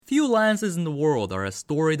Few alliances in the world are as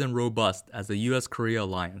storied and robust as the US-Korea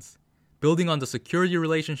alliance. Building on the security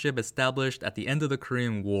relationship established at the end of the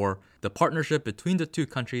Korean War, the partnership between the two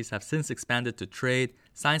countries have since expanded to trade,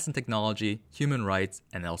 science and technology, human rights,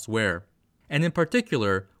 and elsewhere. And in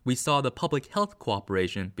particular, we saw the public health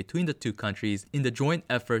cooperation between the two countries in the joint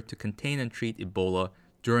effort to contain and treat Ebola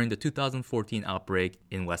during the 2014 outbreak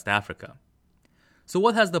in West Africa. So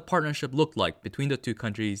what has the partnership looked like between the two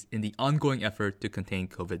countries in the ongoing effort to contain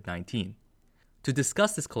COVID-19? To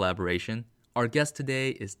discuss this collaboration, our guest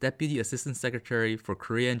today is Deputy Assistant Secretary for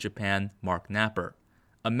Korea and Japan, Mark Napper.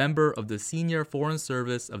 A member of the Senior Foreign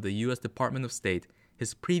Service of the U.S. Department of State,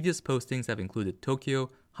 his previous postings have included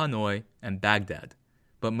Tokyo, Hanoi, and Baghdad.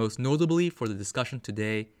 But most notably for the discussion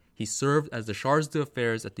today, he served as the Charge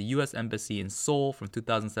d'Affaires at the U.S. Embassy in Seoul from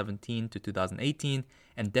 2017 to 2018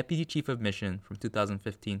 and Deputy Chief of Mission from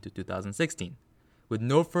 2015 to 2016. With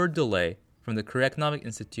no further delay, from the Korea Economic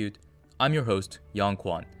Institute, I'm your host, Yang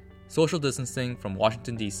Kwon, social distancing from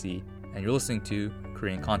Washington, D.C., and you're listening to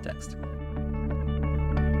Korean Context.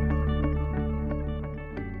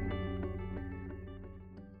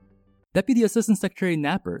 Deputy Assistant Secretary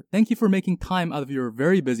Napper, thank you for making time out of your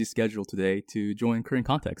very busy schedule today to join Korean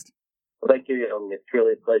Context. Well, thank you. It's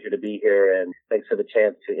really a pleasure to be here, and thanks for the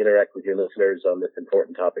chance to interact with your listeners on this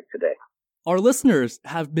important topic today. Our listeners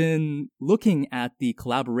have been looking at the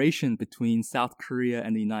collaboration between South Korea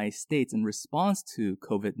and the United States in response to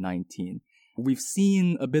COVID-19. We've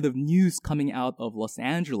seen a bit of news coming out of Los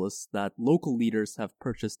Angeles that local leaders have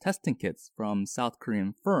purchased testing kits from South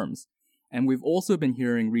Korean firms. And we've also been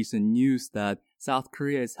hearing recent news that South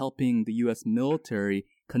Korea is helping the U.S. military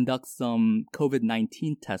conduct some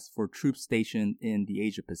COVID-19 tests for troops stationed in the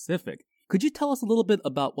Asia Pacific. Could you tell us a little bit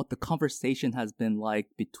about what the conversation has been like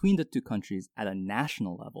between the two countries at a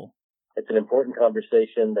national level? It's an important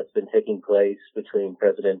conversation that's been taking place between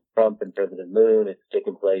President Trump and President Moon. It's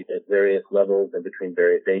taken place at various levels and between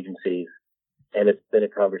various agencies. And it's been a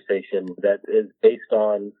conversation that is based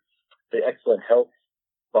on the excellent health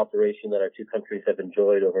cooperation that our two countries have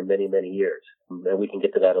enjoyed over many, many years. And we can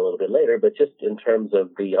get to that a little bit later, but just in terms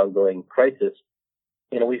of the ongoing crisis,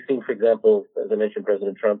 we've seen, for example, as I mentioned,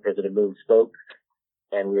 President Trump, President Moon spoke,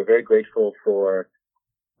 and we were very grateful for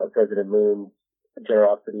President Moon's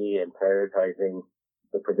generosity in prioritizing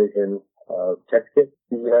the provision of test kits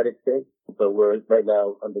to the United States. But we're right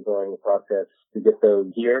now undergoing a process to get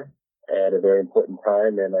those here at a very important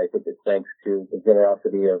time, and I think it's thanks to the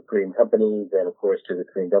generosity of Korean companies and, of course, to the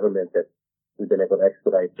Korean government that we've been able to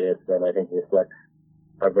expedite this, and I think reflects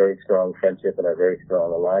our very strong friendship and our very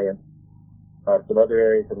strong alliance. Some other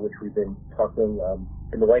areas in which we've been talking,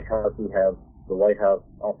 in the White House, we have the White House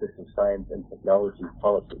Office of Science and Technology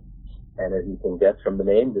Policy, and as you can guess from the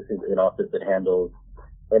name, this is an office that handles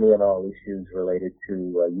any and all issues related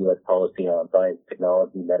to U.S. policy on science,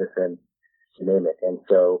 technology, medicine, you name it. And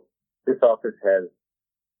so this office has,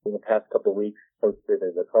 in the past couple of weeks, hosted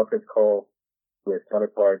a conference call with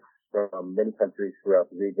counterparts from many countries throughout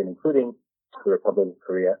the region, including the Republic of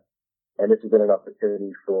Korea. And this has been an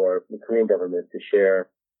opportunity for the Korean government to share,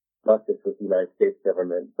 not just with the United States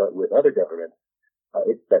government, but with other governments,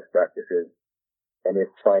 its best practices and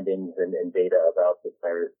its findings and data about this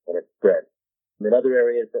virus and its spread. And in other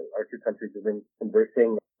areas that our two countries have been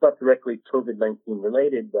conversing, not directly COVID-19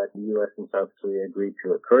 related, but the U.S. and South Korea agreed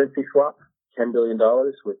to a currency swap, $10 billion,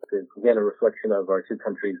 which is, again, a reflection of our two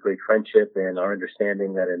countries' great friendship and our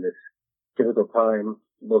understanding that in this difficult time,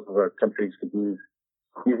 both of our countries could use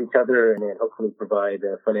each other and then hopefully provide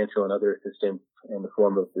financial and other assistance in the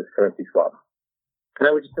form of this currency swap. And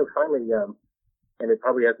I would just say finally, and it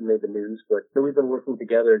probably hasn't made the news, but we've been working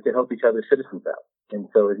together to help each other's citizens out. And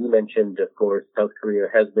so, as you mentioned, of course, South Korea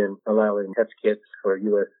has been allowing test kits for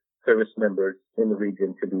U.S. service members in the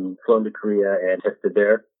region to be flown to Korea and tested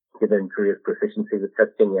there, given Korea's proficiency with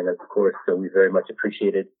testing. And of course, so we very much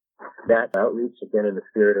appreciated that outreach, again, in the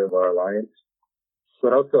spirit of our alliance.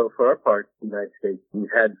 But also, for our part, the United States, we've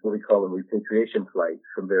had what we call a repatriation flights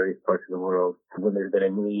from various parts of the world. When there's been a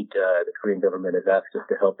need, the Korean government has asked us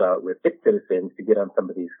to help out with its citizens to get on some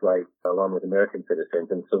of these flights along with American citizens.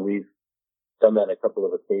 And so we've done that on a couple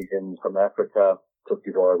of occasions from Africa, Cote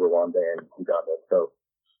d'Ivoire, Rwanda, and Uganda. So,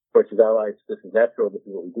 of course, as allies, this is natural. This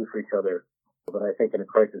is what we do for each other. But I think in a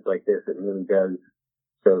crisis like this, it really does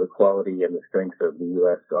show the quality and the strength of the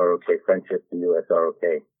U.S.-ROK friendship, the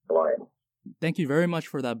U.S.-ROK alliance. Thank you very much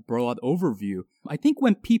for that broad overview. I think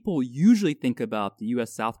when people usually think about the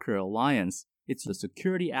U.S.-South Korea alliance, it's the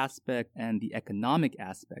security aspect and the economic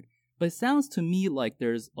aspect. But it sounds to me like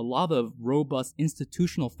there's a lot of robust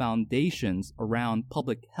institutional foundations around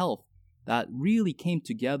public health that really came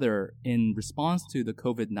together in response to the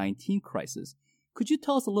COVID-19 crisis. Could you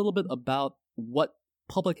tell us a little bit about what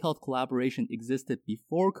public health collaboration existed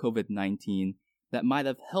before COVID-19 that might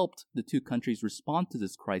have helped the two countries respond to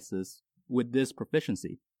this crisis with this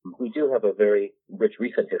proficiency? We do have a very rich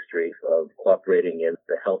recent history of cooperating in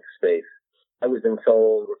the health space. I was in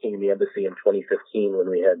Seoul working in the embassy in 2015 when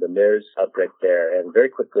we had the MERS outbreak there, and very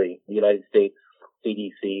quickly the United States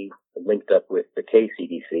CDC linked up with the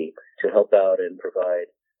KCDC to help out and provide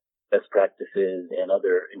best practices and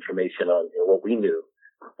other information on what we knew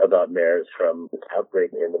about MERS from this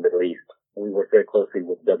outbreak in the Middle East. We worked very closely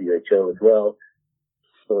with WHO as well,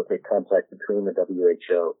 facilitate contact between the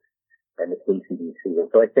WHO and the KCDC. And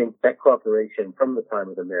so I think that cooperation from the time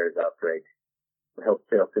of the MERS outbreak helped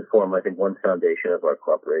to form, I think, one foundation of our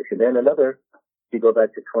cooperation. And another, if you go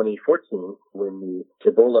back to 2014, when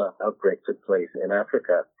the Ebola outbreak took place in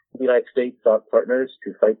Africa, the United States sought partners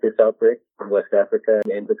to fight this outbreak in West Africa,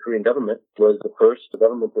 and the Korean government was the first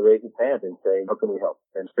government to raise its hand and say, how can we help?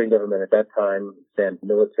 And the Korean government at that time sent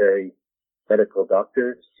military medical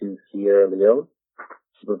doctors to Sierra Leone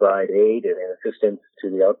to provide aid and assistance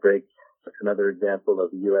to the outbreak. That's another example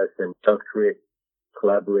of the U.S. and South Korea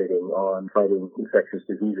collaborating on fighting infectious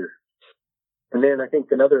diseases. And then I think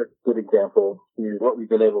another good example is what we've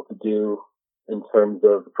been able to do in terms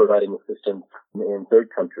of providing assistance in third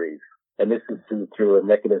countries. And this is through a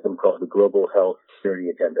mechanism called the Global Health Security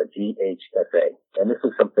Agenda, GHSA. And this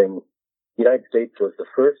is something the United States was the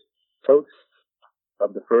first host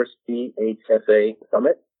of the first GHSA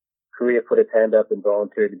summit. Korea put its hand up and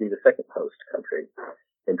volunteered to be the second host country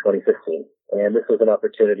in 2015. And this was an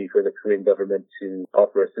opportunity for the Korean government to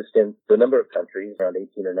offer assistance to a number of countries, around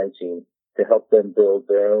 18 or 19, to help them build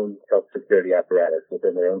their own health security apparatus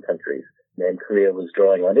within their own countries. And Korea was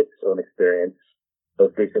drawing on its own experience,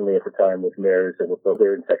 most recently at the time with MERS and with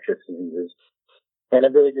other infectious diseases. And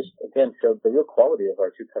it really just, again, showed the real quality of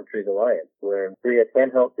our two countries' alliance, where Korea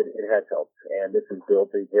can help, it has helped. And this has built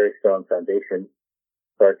a very strong foundation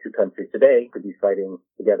for our two countries today to be fighting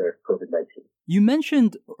together COVID-19. You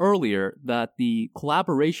mentioned earlier that the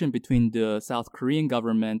collaboration between the South Korean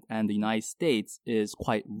government and the United States is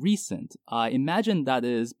quite recent. I imagine that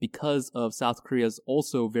is because of South Korea's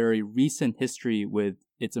also very recent history with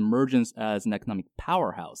its emergence as an economic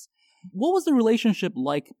powerhouse. What was the relationship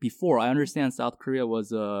like before? I understand South Korea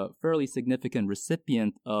was a fairly significant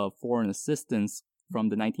recipient of foreign assistance from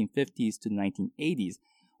the 1950s to the 1980s.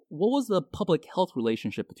 What was the public health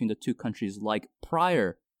relationship between the two countries like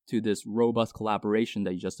prior to this robust collaboration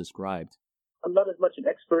that you just described? I'm not as much an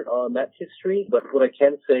expert on that history, but what I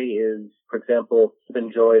can say is, for example, we've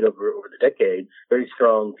enjoyed over the decades very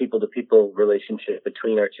strong people-to-people relationship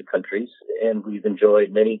between our two countries, and we've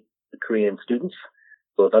enjoyed many Korean students,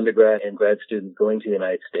 both undergrad and grad students, going to the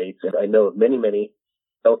United States. And I know of many, many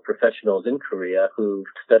health professionals in Korea who've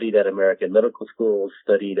studied at American medical schools,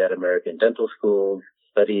 studied at American dental schools,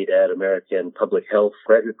 studied at American public health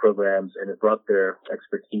graduate programs, and have brought their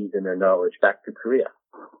expertise and their knowledge back to Korea.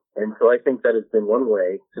 And so I think that has been one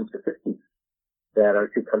way since the 50s that our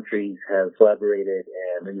two countries have collaborated,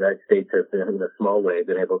 and the United States has been, in a small way,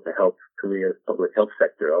 been able to help Korea's public health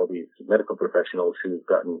sector, all these medical professionals who've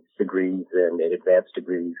gotten degrees and advanced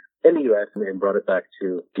degrees in the U.S. and brought it back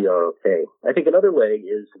to BROK. I think another way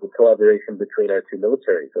is the collaboration between our two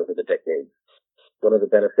militaries over the decades. One of the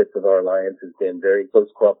benefits of our alliance has been very close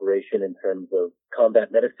cooperation in terms of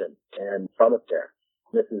combat medicine and trauma care.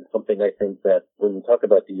 This is something I think that when we talk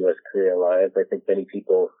about the U.S.-Korea alliance, I think many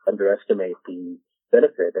people underestimate the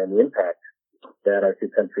benefit and the impact that our two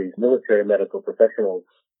countries' military medical professionals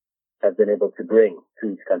have been able to bring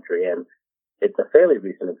to each country. And it's a fairly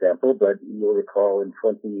recent example, but you'll recall in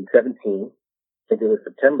 2017, I think it was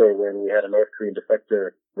September, when we had a North Korean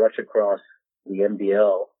defector rush across the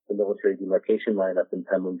MDL, the military demarcation line up in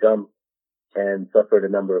Panmunjom, and suffered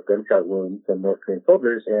a number of gunshot wounds from North Korean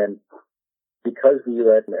soldiers. And because the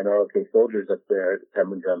U.S. and ROK soldiers up there at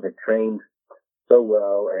Panmunjom had trained so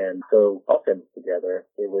well and so often together,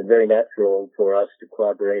 it was very natural for us to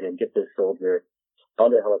collaborate and get this soldier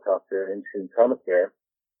on a helicopter into trauma care,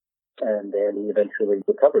 and then he eventually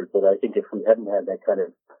recovered. But I think if we hadn't had that kind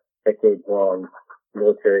of decades-long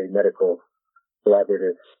military medical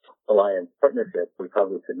collaborative alliance partnership, we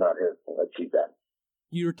probably could not have achieved that.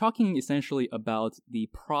 You're talking essentially about the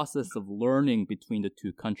process of learning between the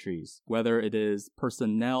two countries, whether it is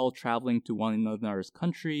personnel traveling to one another's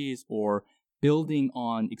countries or building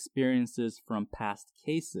on experiences from past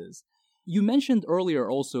cases. You mentioned earlier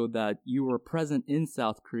also that you were present in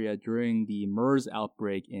South Korea during the MERS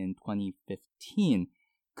outbreak in 2015.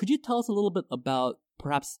 Could you tell us a little bit about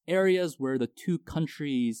perhaps areas where the two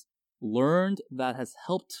countries learned that has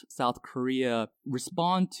helped South Korea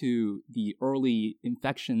respond to the early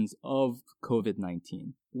infections of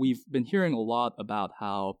COVID-19? We've been hearing a lot about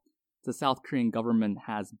how the South Korean government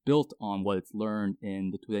has built on what it's learned in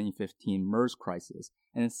the 2015 MERS crisis.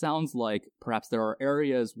 And it sounds like perhaps there are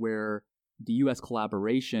areas where the U.S.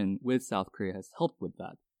 collaboration with South Korea has helped with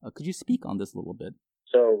that. Could you speak on this a little bit?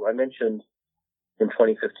 So I mentioned in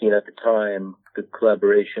 2015 at the time the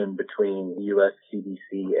collaboration between the U.S. CDC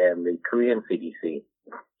and the Korean CDC.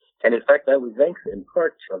 And in fact, that was thanks in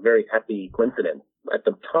part to a very happy coincidence. At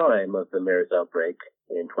the time of the MERS outbreak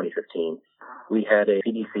in 2015, we had a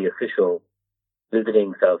CDC official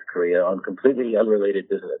visiting South Korea on completely unrelated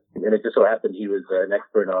business. And it just so happened he was an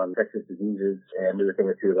expert on infectious diseases and knew a thing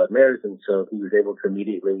or two about MERS, and so he was able to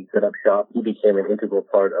immediately set up shop. He became an integral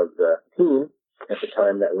part of the team at the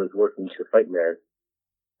time that was working to fight MERS.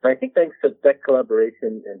 And I think thanks to that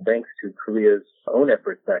collaboration and thanks to Korea's own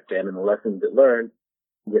efforts back then and the lessons it learned,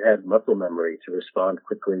 it had muscle memory to respond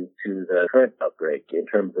quickly to the current outbreak in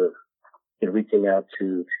terms of reaching out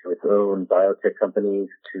to its own biotech companies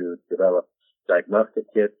to develop diagnostic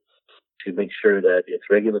kits, to make sure that its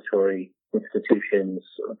regulatory institutions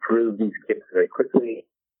approve these kits very quickly.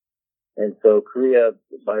 And so Korea,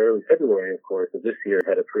 by early February, of course, of this year,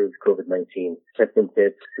 had approved COVID-19 testing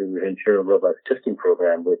kits to ensure a robust testing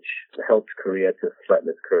program, which helped Korea to flatten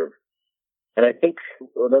its curve. And I think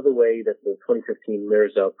another way that the 2015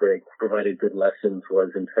 MERS outbreak provided good lessons was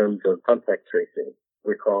in terms of contact tracing.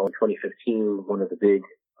 Recall in 2015, one of the big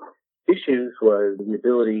issues was the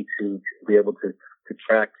ability to be able to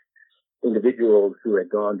track individuals who had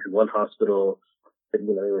gone to one hospital, but,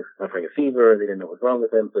 they were suffering a fever, they didn't know what was wrong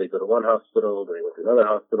with them, so they go to one hospital, then they went to another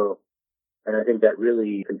hospital. And I think that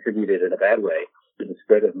really contributed in a bad way to the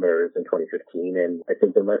spread of MERS in 2015. And I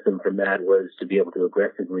think the lesson from that was to be able to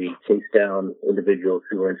aggressively chase down individuals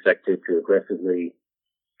who were infected, to aggressively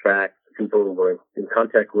track people who were in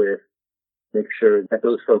contact with, make sure that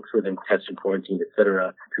those folks were then tested, quarantined, et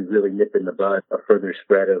cetera, to really nip in the bud a further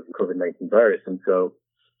spread of COVID-19 virus. And so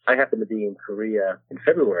I happened to be in Korea in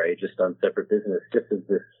February, just on separate business, just as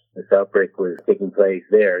this outbreak was taking place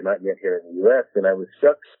there, not yet here in the U.S. And I was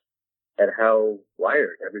struck at how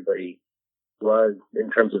wired everybody was in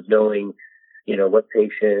terms of knowing, what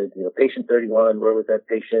patient, patient 31, where was that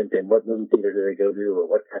patient, and what movie theater did they go to, or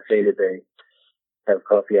what cafe did they have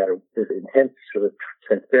coffee at. This intense sort of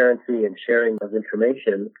transparency and sharing of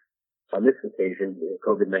information on this occasion, the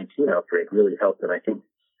COVID-19 outbreak really helped. And I think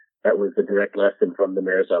that was the direct lesson from the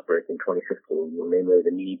MERS outbreak in 2015, namely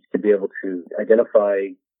the need to be able to identify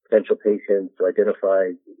potential patients, to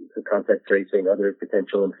identify the contact tracing, other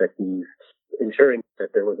potential infectees, ensuring that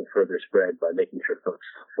there wasn't further spread by making sure folks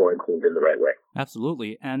quarantined in the right way.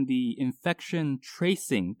 Absolutely. And the infection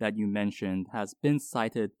tracing that you mentioned has been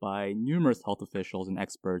cited by numerous health officials and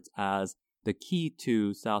experts as the key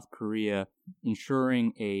to South Korea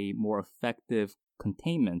ensuring a more effective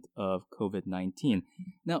containment of COVID-19.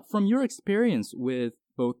 Now, from your experience with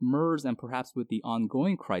both MERS and perhaps with the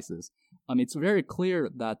ongoing crisis, it's very clear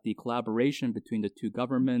that the collaboration between the two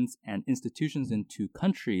governments and institutions in two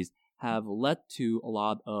countries have led to a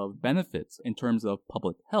lot of benefits in terms of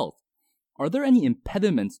public health. Are there any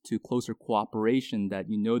impediments to closer cooperation that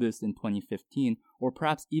you noticed in 2015 or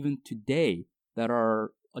perhaps even today that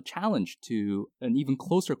are a challenge to an even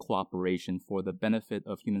closer cooperation for the benefit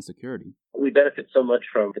of human security? We benefit so much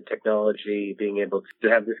from the technology, being able to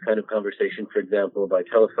have this kind of conversation, for example, by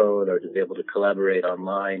telephone, or to be able to collaborate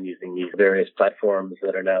online using these various platforms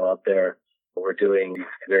that are now out there. We're doing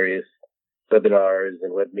various webinars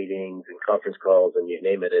and web meetings and conference calls and you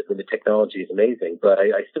name it. And the technology is amazing. But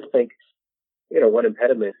I still think, one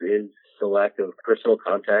impediment is the lack of personal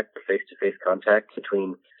contact, face-to-face contact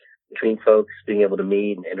between folks, being able to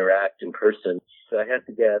meet and interact in person. So I have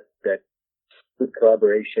to guess that this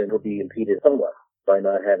collaboration will be impeded somewhat by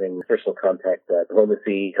not having personal contact that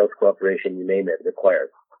diplomacy, health cooperation, you name it, requires.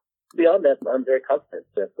 Beyond that, I'm very confident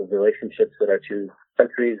that the relationships that our two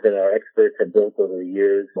countries and our experts have built over the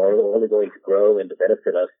years are only going to grow and to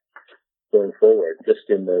benefit us going forward. Just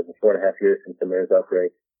in the 4.5 years since the MERS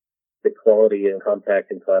outbreak, the quality of contact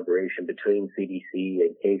and collaboration between CDC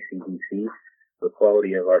and KCDC, the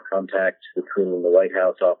quality of our contact between the White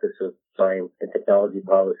House Office of Science and Technology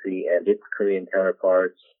Policy and its Korean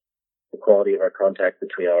counterparts, the quality of our contact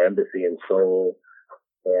between our embassy in Seoul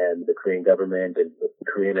and the Korean government and the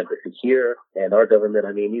Korean embassy here and our government.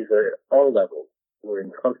 These are all levels. We're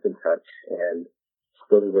in constant touch and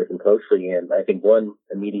slowly working closely. And I think one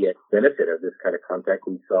immediate benefit of this kind of contact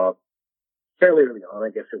we saw fairly early on, I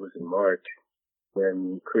guess it was in March,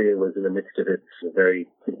 when Korea was in the midst of its very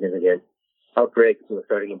significant outbreaks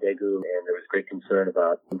starting in Daegu, and there was great concern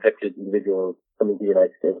about infected individuals coming to the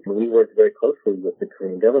United States. And we worked very closely with the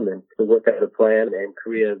Korean government to work out a plan, and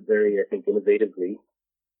Korea very, I think, innovatively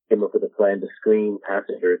came up with a plan to screen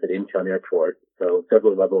passengers at Incheon Airport. So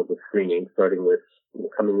several levels of screening, starting with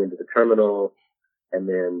coming into the terminal and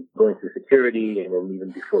then going through security, and then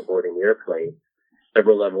even before boarding the airplane,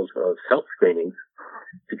 several levels of health screenings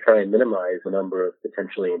to try and minimize the number of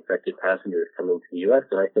potentially infected passengers coming to the U.S.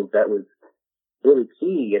 And I think that was really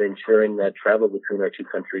key in ensuring that travel between our two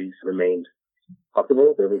countries remained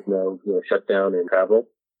possible. There was no shutdown in travel.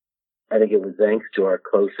 I think it was thanks to our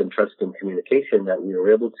close and trusting communication that we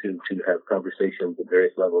were able to have conversations at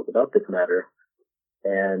various levels about this matter.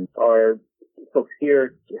 And our folks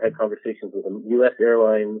here had conversations with U.S.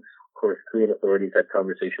 airlines. Of course, Korean authorities had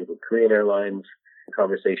conversations with Korean airlines,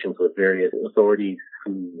 conversations with various authorities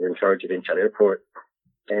who were in charge of Incheon Airport.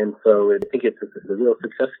 And so I think it's a real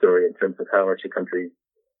success story in terms of how our two countries,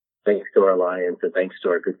 thanks to our alliance and thanks to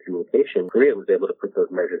our good communication, Korea was able to put those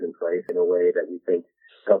measures in place in a way that we think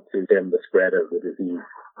helped to stem the spread of the disease.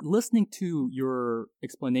 Listening to your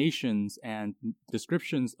explanations and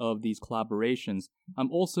descriptions of these collaborations,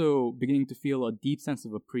 I'm also beginning to feel a deep sense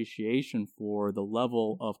of appreciation for the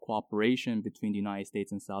level of cooperation between the United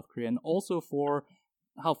States and South Korea, and also for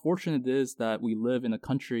how fortunate it is that we live in a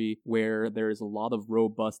country where there is a lot of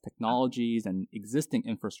robust technologies and existing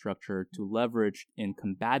infrastructure to leverage in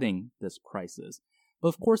combating this crisis. But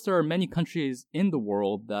of course, there are many countries in the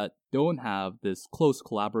world that don't have this close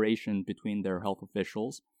collaboration between their health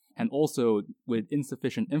officials, and also with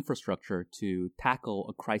insufficient infrastructure to tackle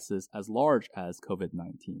a crisis as large as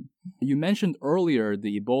COVID-19. You mentioned earlier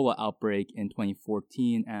the Ebola outbreak in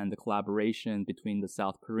 2014 and the collaboration between the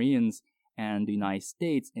South Koreans and the United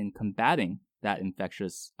States in combating that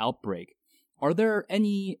infectious outbreak. Are there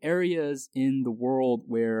any areas in the world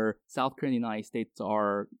where South Korea and the United States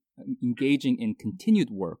are engaging in continued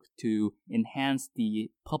work to enhance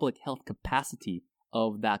the public health capacity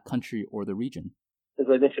of that country or the region? As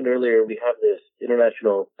I mentioned earlier, we have this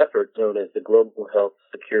international effort known as the Global Health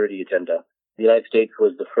Security Agenda. The United States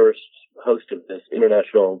was the first host of this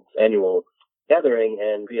international annual gathering,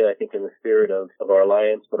 and Korea, I think, in the spirit of our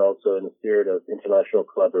alliance, but also in the spirit of international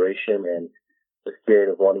collaboration and the spirit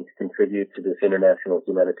of wanting to contribute to this international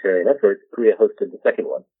humanitarian effort, Korea hosted the second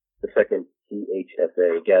one, the second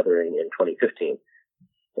GHSA gathering in 2015.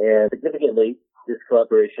 And significantly, this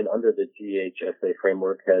collaboration under the GHSA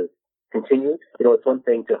framework has continued. It's one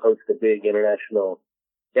thing to host a big international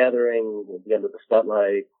gathering, be under the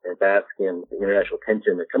spotlight or bask in the international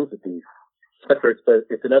tension that comes with these efforts, but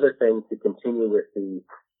it's another thing to continue with the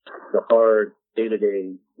hard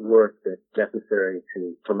day-to-day work that's necessary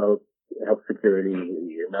to promote health security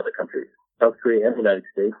in other countries. South Korea and the United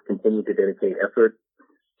States continue to dedicate effort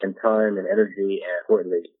and time and energy and,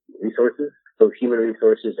 importantly, resources, both human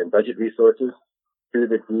resources and budget resources, through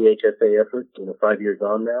the GHSA effort, 5 years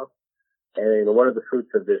on now. And one of the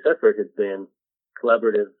fruits of this effort has been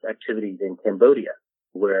collaborative activities in Cambodia,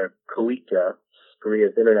 where KOICA,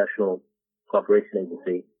 Korea's international cooperation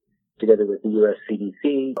agency, together with the U.S.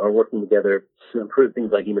 CDC, are working together to improve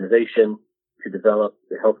things like immunization, to develop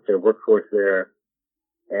the healthcare workforce there,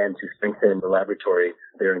 and to strengthen the laboratories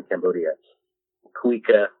there in Cambodia.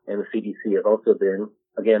 KOICA and the CDC have also been,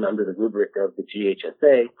 again, under the rubric of the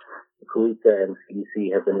GHSA, KOICA and the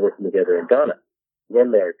CDC have been working together in Ghana,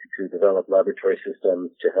 again there to develop laboratory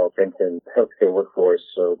systems to help strengthen the healthcare workforce,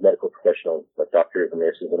 so medical professionals like doctors and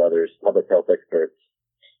nurses and others, public health experts,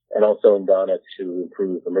 and also in Ghana to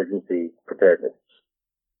improve emergency preparedness.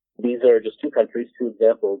 These are just two countries, two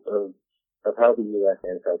examples of how the U.S.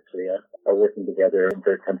 and South Korea are working together in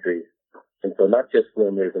third countries. And so not just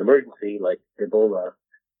when there's an emergency like Ebola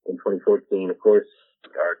in 2014, of course,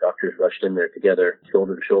 our doctors rushed in there together,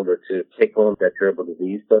 shoulder to shoulder, to take on that terrible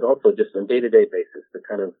disease, but also just on a day-to-day basis, the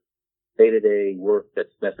kind of day-to-day work that's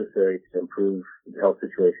necessary to improve the health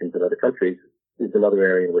situations in other countries is another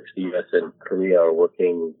area in which the U.S. and Korea are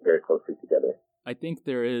working very closely together. I think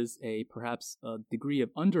there is perhaps a degree of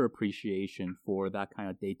underappreciation for that kind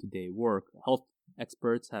of day-to-day work. Health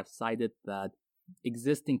experts have cited that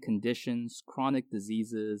existing conditions, chronic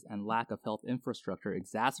diseases, and lack of health infrastructure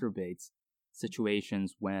exacerbates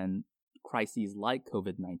situations when crises like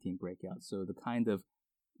COVID-19 break out. So the kind of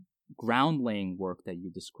ground-laying work that you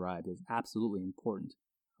described is absolutely important.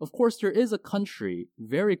 Of course, there is a country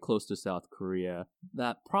very close to South Korea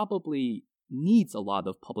that probably needs a lot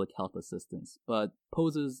of public health assistance, but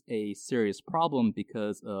poses a serious problem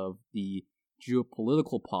because of the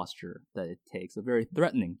geopolitical posture that it takes, a very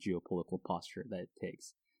threatening geopolitical posture that it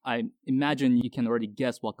takes. I imagine you can already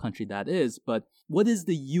guess what country that is, but what is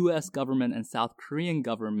the U.S. government and South Korean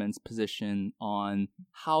government's position on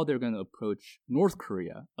how they're going to approach North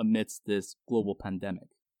Korea amidst this global pandemic?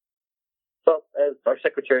 Well, as our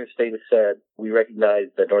Secretary of State has said, we recognize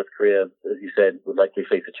that North Korea, as you said, would likely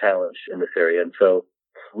face a challenge in this area. And so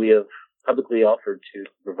we have publicly offered to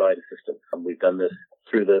provide assistance. We've done this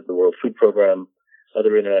through the World Food Program,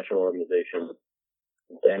 other international organizations.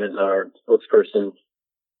 And as our spokesperson,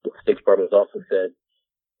 the State Department has also said,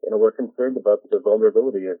 we're concerned about the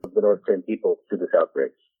vulnerability of the North Korean people to this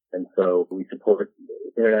outbreak. And so we support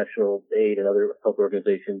international aid and other health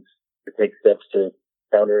organizations to take steps to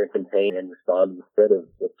counter and contain and respond to the spread of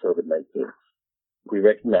COVID-19. We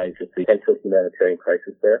recognize that the potential humanitarian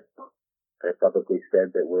crisis there. I've publicly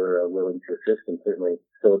said that we're willing to assist and certainly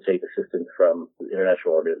facilitate assistance from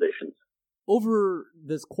international organizations. Over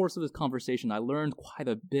this course of this conversation, I learned quite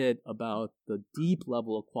a bit about the deep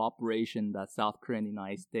level of cooperation that South Korea and the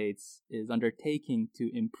United States is undertaking to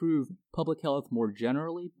improve public health more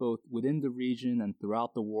generally, both within the region and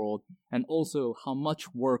throughout the world, and also how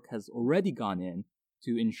much work has already gone in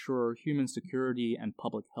to ensure human security and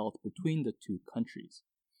public health between the two countries.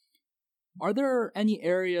 Are there any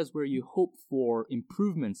areas where you hope for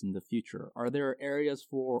improvements in the future? Are there areas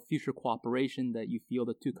for future cooperation that you feel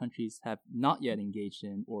the two countries have not yet engaged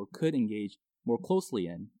in or could engage more closely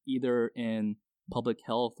in, either in public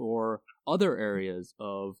health or other areas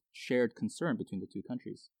of shared concern between the two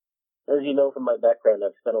countries? As you know from my background,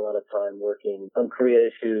 I've spent a lot of time working on Korea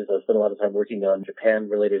issues. I've spent a lot of time working on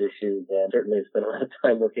Japan-related issues, and certainly I've spent a lot of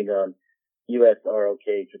time working on U.S. ROK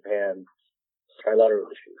Japan trilateral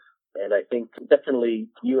issues. And I think definitely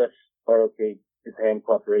U.S. ROK Japan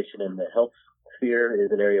cooperation in the health sphere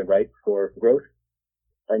is an area ripe for growth.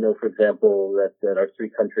 I know, for example, that our three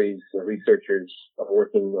countries' researchers are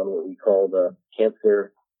working on what we call the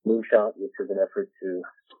Cancer Moonshot, which is an effort to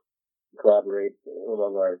collaborate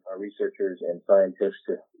among our researchers and scientists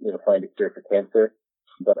to find a cure for cancer.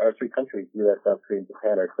 But our three countries, U.S., South Korea, and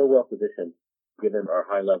Japan, are so well positioned given our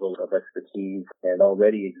high level of expertise and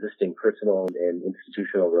already existing personal and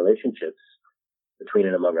institutional relationships between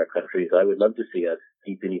and among our countries. I would love to see us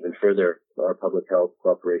deepen even further our public health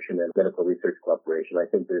cooperation and medical research cooperation. I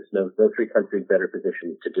think there's no three countries better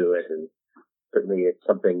positioned to do it, and certainly it's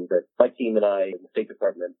something that my team and I in the State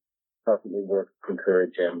Department constantly work to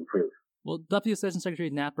encourage and improve. Well, Deputy Assistant Secretary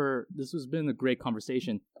Napper, this has been a great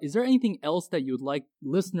conversation. Is there anything else that you'd like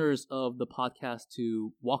listeners of the podcast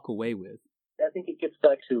to walk away with? I think it gets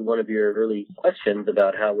back to one of your early questions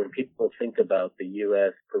about how when people think about the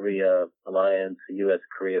U.S.-Korea alliance, the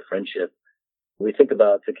U.S.-Korea friendship, we think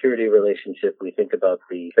about security relationship, we think about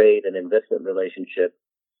the trade and investment relationship.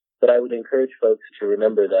 But I would encourage folks to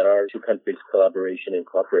remember that our two countries' collaboration and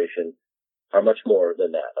cooperation are much more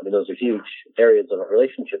than that. I mean, those are huge areas of our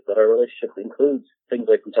relationship, but our relationship includes things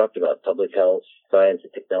like we talked about, public health, science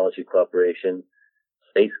and technology cooperation,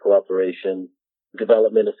 space cooperation,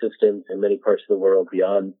 development assistance in many parts of the world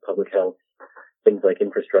beyond public health, things like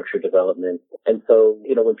infrastructure development. And so,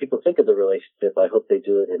 when people think of the relationship, I hope they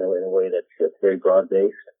do it in a way that's very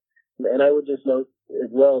broad-based. And I would just note as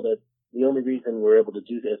well that the only reason we're able to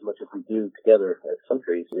do as much as we do together as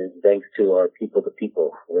countries is thanks to our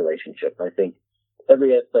people-to-people relationship. I think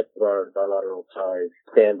every aspect of our bilateral ties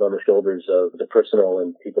stands on the shoulders of the personal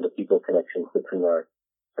and people-to-people connections between our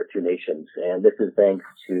two nations. And this is thanks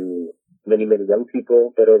to many, many young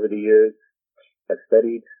people that over the years have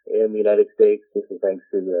studied in the United States. This is thanks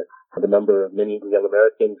to the number of many young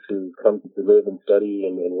Americans who come to live and study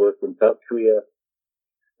and work in South Korea.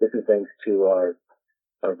 This is thanks to our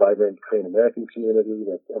vibrant Korean American community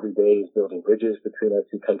that every day is building bridges between our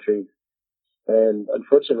two countries. And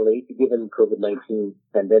unfortunately, given COVID-19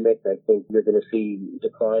 pandemic, I think you're going to see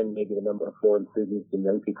decline maybe the number of foreign students and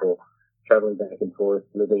young people traveling back and forth,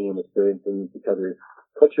 living and experiencing each other's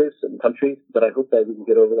cultures and countries. But I hope that we can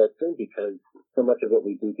get over that soon, because so much of what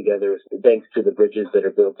we do together is thanks to the bridges that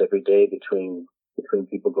are built every day between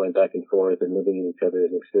people going back and forth and living in each other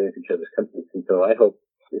and experiencing each other's countries. And so I hope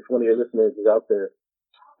if one of your listeners is out there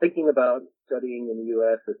thinking about studying in the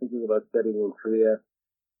U.S. or thinking about studying in Korea,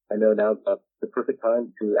 I know now is the perfect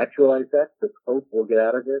time to actualize that. Let's hope we'll get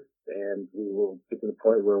out of this and we will get to the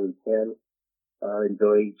point where we can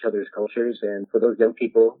enjoy each other's cultures. And for those young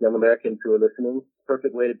people, young Americans who are listening, the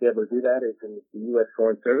perfect way to be able to do that is in the U.S.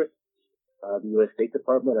 Foreign Service, the U.S. State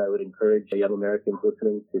Department. I would encourage young Americans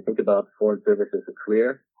listening to think about Foreign Service as a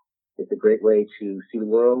career. It's a great way to see the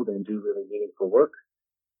world and do really meaningful work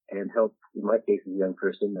and help, in my case, as a young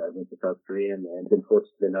person, I went to South Korea and been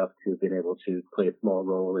fortunate enough to have been able to play a small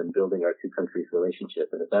role in building our two countries' relationship.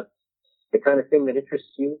 And if that's the kind of thing that interests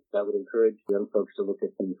you, I would encourage young folks to look at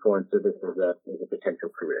the Foreign Service as a potential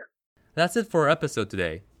career. That's it for our episode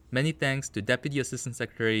today. Many thanks to Deputy Assistant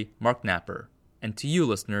Secretary Mark Napper, and to you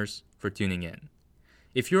listeners for tuning in.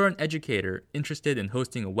 If you're an educator interested in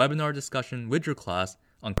hosting a webinar discussion with your class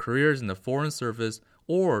on careers in the Foreign Service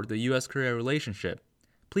or the U.S.-Korea relationship,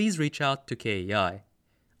 please reach out to KEI.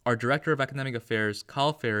 Our Director of Academic Affairs,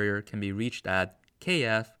 Kyle Ferrier, can be reached at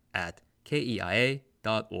kf@keia.org.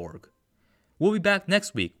 We'll be back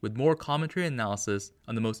next week with more commentary and analysis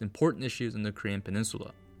on the most important issues in the Korean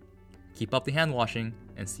Peninsula. Keep up the hand washing,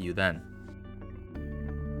 and see you then.